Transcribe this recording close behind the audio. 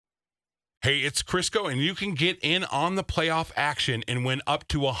Hey, it's Crisco, and you can get in on the playoff action and win up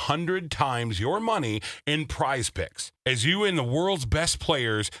to 100 times your money in Prize Picks. As you and the world's best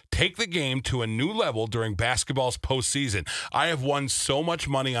players take the game to a new level during basketball's postseason. I have won so much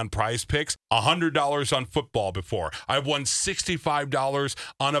money on Prize Picks, $100 on football before. I've won $65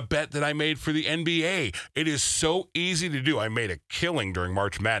 on a bet that I made for the NBA. It is so easy to do. I made a killing during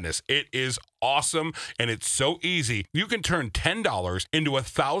March Madness. It is awesome, and it's so easy. You can turn $10 into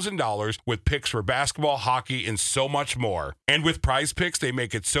 $1,000 with picks for basketball, hockey, and so much more. And with Prize Picks, they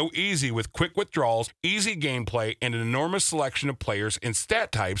make it so easy with quick withdrawals, easy gameplay, and an enormous selection of players and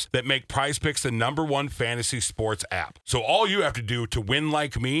stat types that make Prize Picks the #1 fantasy sports app. So all you have to do to win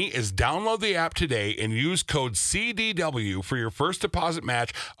like me is download the app today and use code CDW for your first deposit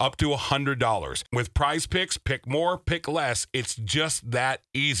match up to $100. With Prize Picks, pick more, pick less. It's just that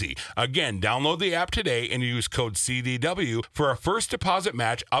easy. Again, download the app today and use code CDW for a first deposit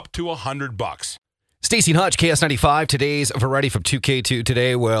match up to $100. Stacey and Hutch, KS95, today's variety from 2K2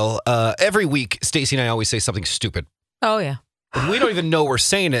 today. Well, every week, Stacey and I always say something stupid. Oh, yeah. We don't even know we're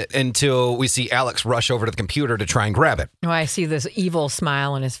saying it until we see Alex rush over to the computer to try and grab it. Oh, I see this evil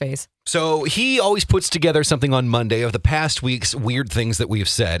smile on his face. So he always puts together something on Monday of the past week's weird things that we've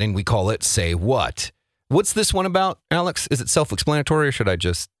said, and we call it Say What. What's this one about, Alex? Is it self-explanatory, or should I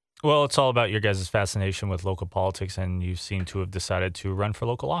just... Well, it's all about your guys' fascination with local politics, and you seem to have decided to run for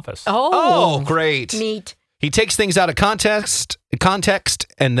local office. Oh, great. Neat. He takes things out of context,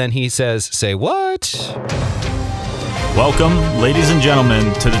 and then he says, say what? Welcome, ladies and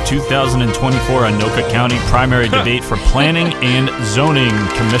gentlemen, to the 2024 Anoka County primary debate for Planning and Zoning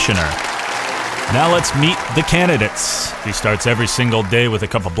Commissioner. Now let's meet the candidates. He starts every single day with a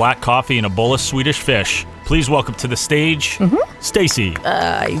cup of black coffee and a bowl of Swedish fish. Please welcome to the stage, Stacey.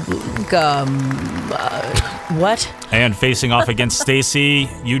 What? And facing off against Stacey,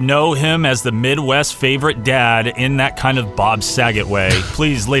 you know him as the Midwest favorite dad in that kind of Bob Saget way.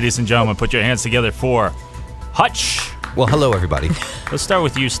 Please, ladies and gentlemen, put your hands together for Hutch. Well, hello, everybody. Let's start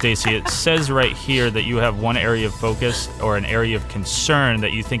with you, Stacey. It says right here that you have one area of focus or an area of concern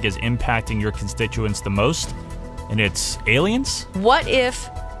that you think is impacting your constituents the most, and it's aliens? What if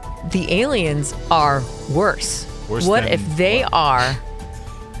the aliens are worse? What if they are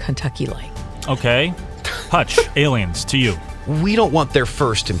Kentucky-like? Okay. Hutch, aliens, to you. We don't want their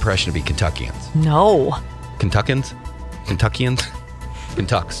first impression to be Kentuckians. No. Kentuckians?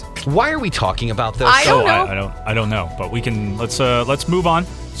 Kentucks. Why are we talking about this? I don't know. I don't know, but we can let's move on.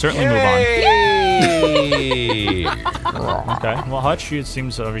 Certainly move on. Okay. Well, Hutch, it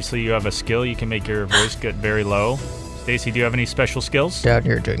seems obviously you have a skill. You can make your voice get very low. Stacey, do you have any special skills? Down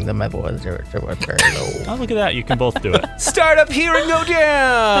here doing my voice very low. Oh, look at that. You can both do it. Start up here and go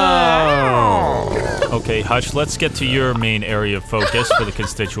down. Okay, Hutch, let's get to your main area of focus for the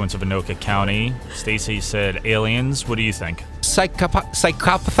constituents of Anoka County. Stacey said aliens. What do you think? Psychopathy.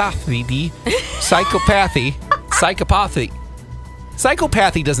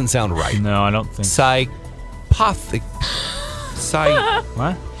 Psychopathy doesn't sound right. No, I don't think.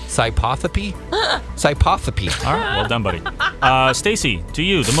 What? Psychopathy? All right, well done, buddy. Stacey, to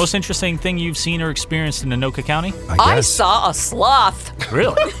you, the most interesting thing you've seen or experienced in Anoka County? I saw a sloth.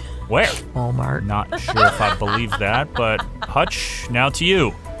 Really? Where? Walmart. Not sure if I believe that, but Hutch, now to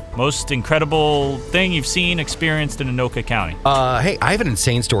you. Most incredible thing you've seen, experienced in Anoka County? Hey, I have an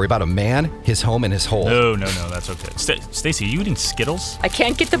insane story about a man, his home, and his hole. No, that's okay. Stacey, are you eating Skittles? I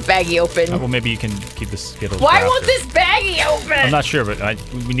can't get the baggie open. Well, maybe you can keep the Skittles. Why won't this baggie open? I'm not sure, but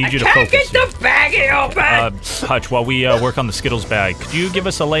we need you to focus. I can't get the baggie open! Hutch, while we work on the Skittles bag, could you give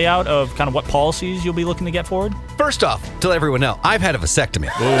us a layout of kind of what policies you'll be looking to get forward? First off, to let everyone know, I've had a vasectomy.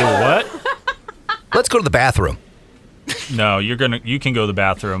 Oh, what? Let's go to the bathroom. No, you can go to the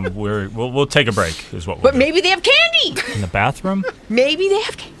bathroom. We'll take a break. Is what. But maybe they have candy in the bathroom. Maybe they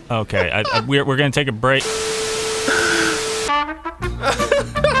have candy. Okay, we're gonna take a break.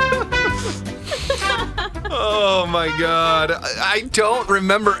 Oh my God, I don't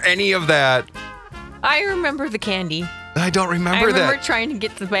remember any of that. I remember the candy. I don't remember that. I remember trying to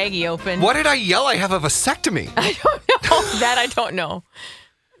get the baggie open. What did I yell? I have a vasectomy. I don't know. That I don't know.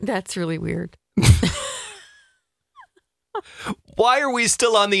 That's really weird. Why are we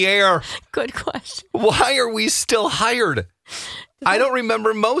still on the air? Good question. Why are we still hired? I don't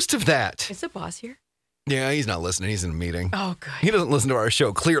remember most of that. Is the boss here? Yeah, he's not listening. He's in a meeting. Oh, good. He doesn't listen to our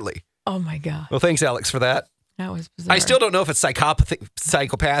show, clearly. Oh, my God. Well, thanks, Alex, for that. That was bizarre. I still don't know if it's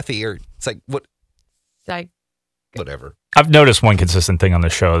psychopathy or what. Whatever. I've noticed one consistent thing on the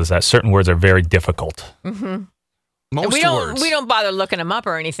show is that certain words are very difficult. Mm-hmm. Most words. We don't bother looking them up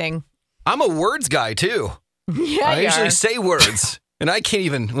or anything. I'm a words guy, too. Yeah, I usually say words. And I can't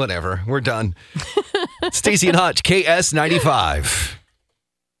even, whatever. We're done. Stacey and Hutch, KS95.